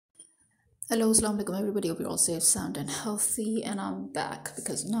Hello, Assalamu alaikum everybody. Hope you're all safe, sound, and healthy. And I'm back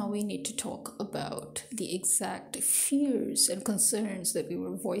because now we need to talk about the exact fears and concerns that we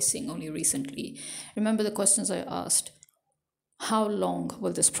were voicing only recently. Remember the questions I asked? How long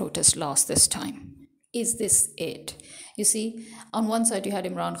will this protest last this time? Is this it? You see, on one side you had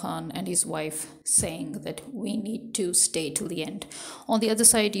Imran Khan and his wife saying that we need to stay till the end. On the other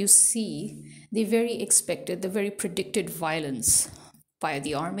side, you see the very expected, the very predicted violence by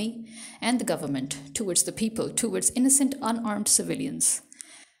the army and the government towards the people, towards innocent, unarmed civilians.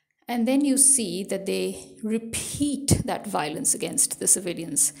 And then you see that they repeat that violence against the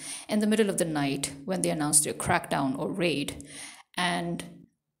civilians in the middle of the night when they announced their crackdown or raid. And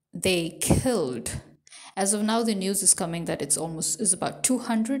they killed, as of now, the news is coming that is about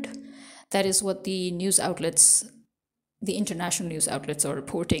 200. That is what the news outlets, the international news outlets are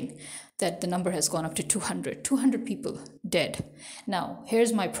reporting, that the number has gone up to 200 people dead. Now,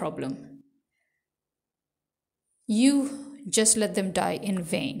 here's my problem. You just let them die in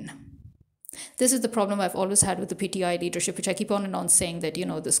vain. This is the problem I've always had with the PTI leadership, which I keep on and on saying that,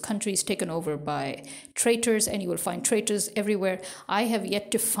 this country is taken over by traitors and you will find traitors everywhere. I have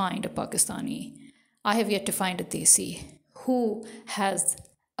yet to find a Pakistani, I have yet to find a Desi who has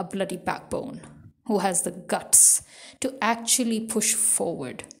a bloody backbone, who has the guts to actually push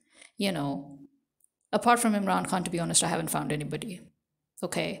forward. Apart from Imran Khan, to be honest, I haven't found anybody.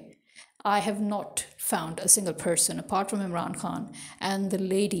 Okay. I have not found a single person apart from Imran Khan and the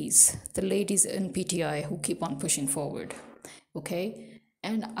ladies in PTI who keep on pushing forward. Okay.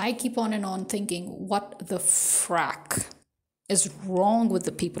 And I keep on and on thinking, what the frack is wrong with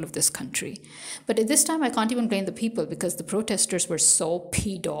the people of this country? But at this time, I can't even blame the people because the protesters were so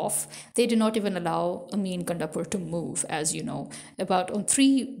peed off. They did not even allow Amin Gandapur to move, as you know. On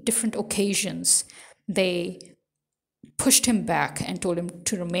 3 different occasions, they pushed him back and told him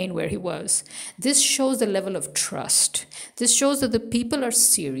to remain where he was. This shows the level of trust. This shows that the people are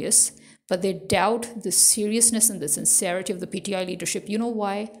serious, but they doubt the seriousness and the sincerity of the PTI leadership. You know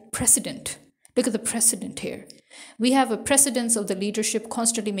why? Precedent. Look at the precedent here. We have a precedence of the leadership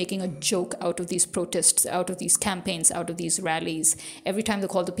constantly making a joke out of these protests, out of these campaigns, out of these rallies. Every time they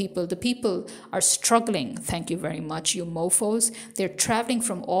call the people are struggling. Thank you very much, you mofos. They're traveling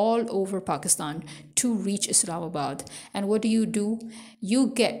from all over Pakistan to reach Islamabad. And what do? You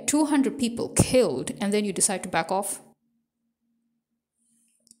get 200 people killed and then you decide to back off.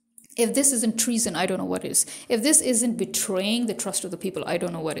 If this isn't treason, I don't know what is. If this isn't betraying the trust of the people, I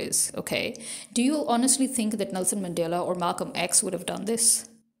don't know what is, okay? Do you honestly think that Nelson Mandela or Malcolm X would have done this?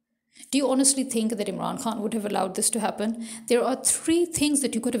 Do you honestly think that Imran Khan would have allowed this to happen? There are 3 things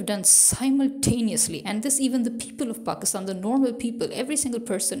that you could have done simultaneously. And this, even the people of Pakistan, the normal people, every single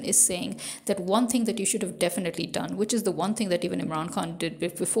person is saying that one thing that you should have definitely done, which is the one thing that even Imran Khan did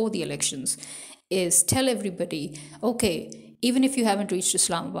before the elections, is tell everybody, okay, even if you haven't reached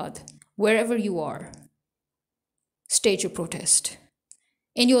Islamabad, wherever you are, stage your protest.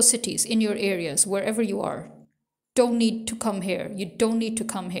 In your cities, in your areas, wherever you are, don't need to come here. You don't need to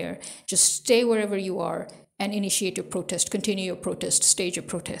come here. Just stay wherever you are and initiate your protest, continue your protest, stage your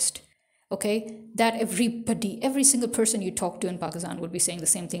protest. Okay? That every single person you talk to in Pakistan would be saying the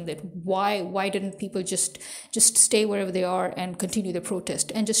same thing, that why didn't people just stay wherever they are and continue their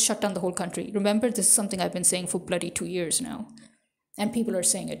protest and just shut down the whole country? Remember, this is something I've been saying for bloody 2 years now. And people are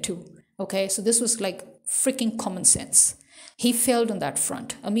saying it too. Okay? So this was like freaking common sense. He failed on that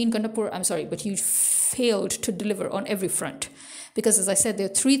front. Amin Gandapur, I'm sorry, but you failed to deliver on every front. Because as I said, there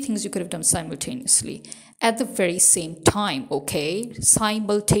are 3 things you could have done simultaneously at the very same time, okay?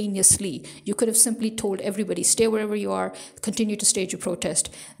 Simultaneously. You could have simply told everybody, stay wherever you are, continue to stage your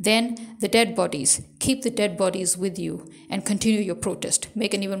protest. Then the dead bodies, keep the dead bodies with you and continue your protest.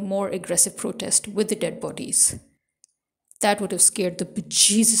 Make an even more aggressive protest with the dead bodies. That would have scared the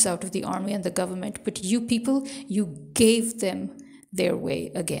bejesus out of the army and the government. But you people, you gave them their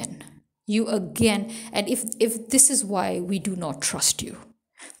way again. You again. And if this is why we do not trust you.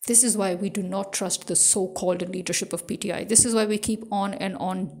 This is why we do not trust the so-called leadership of PTI. This is why we keep on and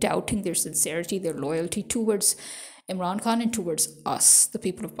on doubting their sincerity, their loyalty towards Imran Khan and towards us, the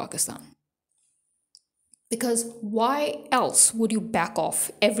people of Pakistan. Because why else would you back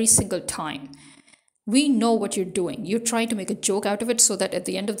off every single time? We know what you're doing. You're trying to make a joke out of it so that at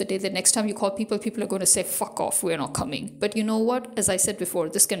the end of the day, the next time you call people are going to say, fuck off, we're not coming. But you know what? As I said before,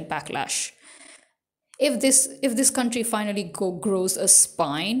 this can backlash. If this country finally grows a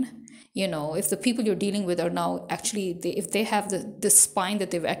spine if the people you're dealing with are now actually, if they have the spine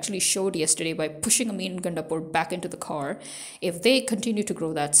that they've actually showed yesterday by pushing Amin Gandapur back into the car, if they continue to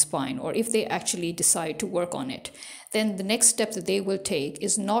grow that spine, or if they actually decide to work on it, then the next step that they will take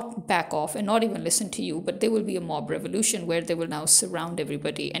is not back off and not even listen to you, but there will be a mob revolution where they will now surround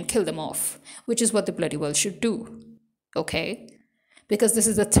everybody and kill them off, which is what they bloody well should do. Okay? Because this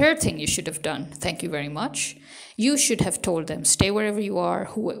is the third thing you should have done. Thank you very much. You should have told them, stay wherever you are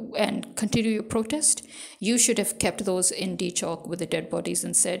and continue your protest. You should have kept those in D-Chalk with the dead bodies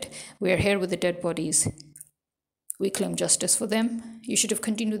and said, we're here with the dead bodies. We claim justice for them. You should have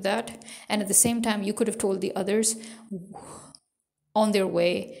continued that. And at the same time, you could have told the others on their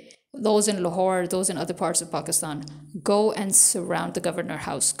way, those in Lahore, those in other parts of Pakistan, go and surround the Governor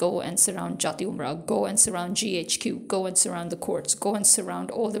House, go and surround Jati Umrah, go and surround GHQ, go and surround the courts, go and surround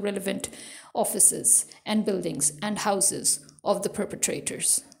all the relevant offices and buildings and houses of the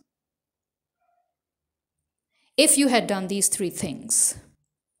perpetrators. If you had done these three things,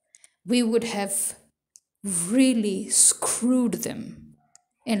 we would have really screwed them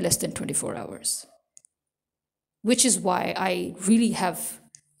in less than 24 hours. Which is why I really have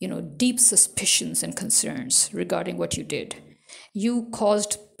deep suspicions and concerns regarding what you did. You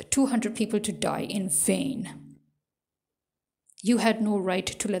caused 200 people to die in vain. You had no right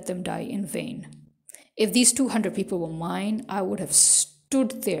to let them die in vain. If these 200 people were mine, I would have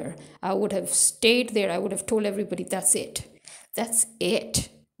stood there. I would have stayed there. I would have told everybody, that's it. That's it.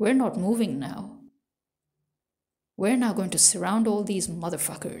 We're not moving now. We're now going to surround all these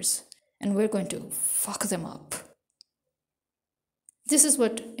motherfuckers and we're going to fuck them up. This is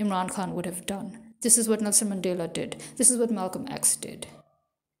what Imran Khan would have done. This is what Nelson Mandela did. This is what Malcolm X did.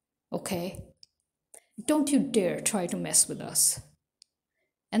 Okay? Don't you dare try to mess with us.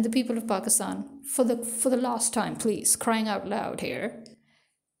 And the people of Pakistan, for the last time, please, crying out loud here,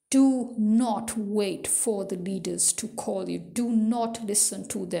 do not wait for the leaders to call you. Do not listen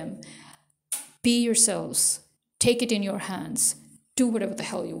to them. Be yourselves. Take it in your hands. Do whatever the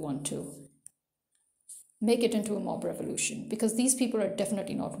hell you want to. Make it into a mob revolution, because these people are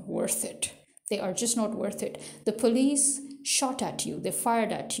definitely not worth it. They are just not worth it. The police shot at you. They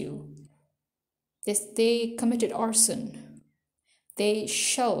fired at you. They committed arson. They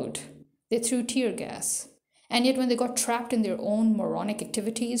shelled. They threw tear gas. And yet when they got trapped in their own moronic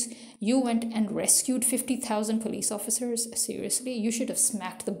activities, you went and rescued 50,000 police officers? Seriously? You should have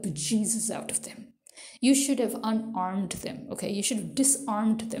smacked the bejesus out of them. You should have unarmed them, okay? You should have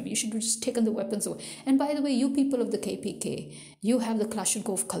disarmed them. You should have just taken the weapons away. And by the way, you people of the KPK, you have the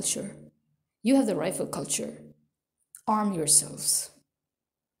Kalashnikov culture. You have the rifle culture. Arm yourselves.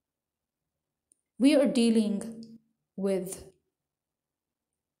 We are dealing with,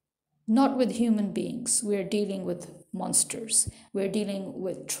 not with human beings. We're dealing with monsters. We're dealing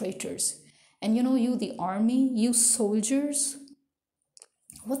with traitors. And you, the army, you soldiers,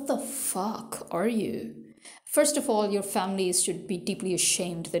 what the fuck are you? First of all, your families should be deeply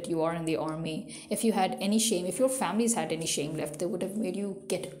ashamed that you are in the army. If you had any shame, if your families had any shame left, they would have made you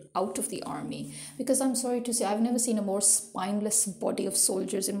get out of the army. Because I'm sorry to say, I've never seen a more spineless body of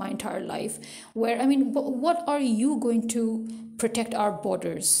soldiers in my entire life. What are you going to protect our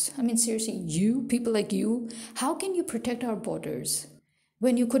borders? Seriously, you, people like you, how can you protect our borders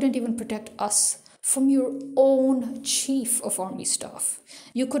when you couldn't even protect us from your own chief of army staff?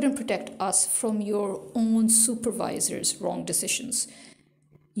 You couldn't protect us from your own supervisors' wrong decisions.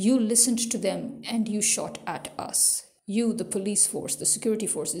 You listened to them and you shot at us. You, the police force, the security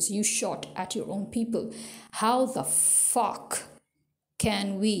forces, you shot at your own people. How the fuck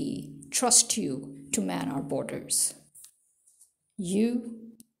can we trust you to man our borders? You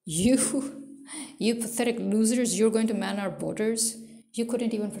pathetic losers, you're going to man our borders? You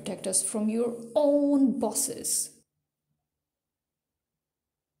couldn't even protect us from your own bosses.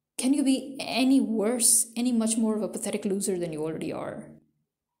 Can you be any worse, any much more of a pathetic loser than you already are?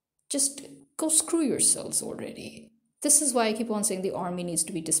 Just go screw yourselves already. This is why I keep on saying the army needs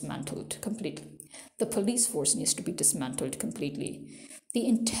to be dismantled completely. The police force needs to be dismantled completely. The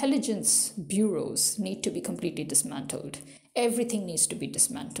intelligence bureaus need to be completely dismantled. Everything needs to be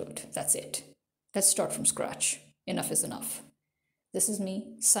dismantled. That's it. Let's start from scratch. Enough is enough. This is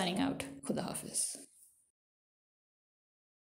me signing out. Khuda Hafiz.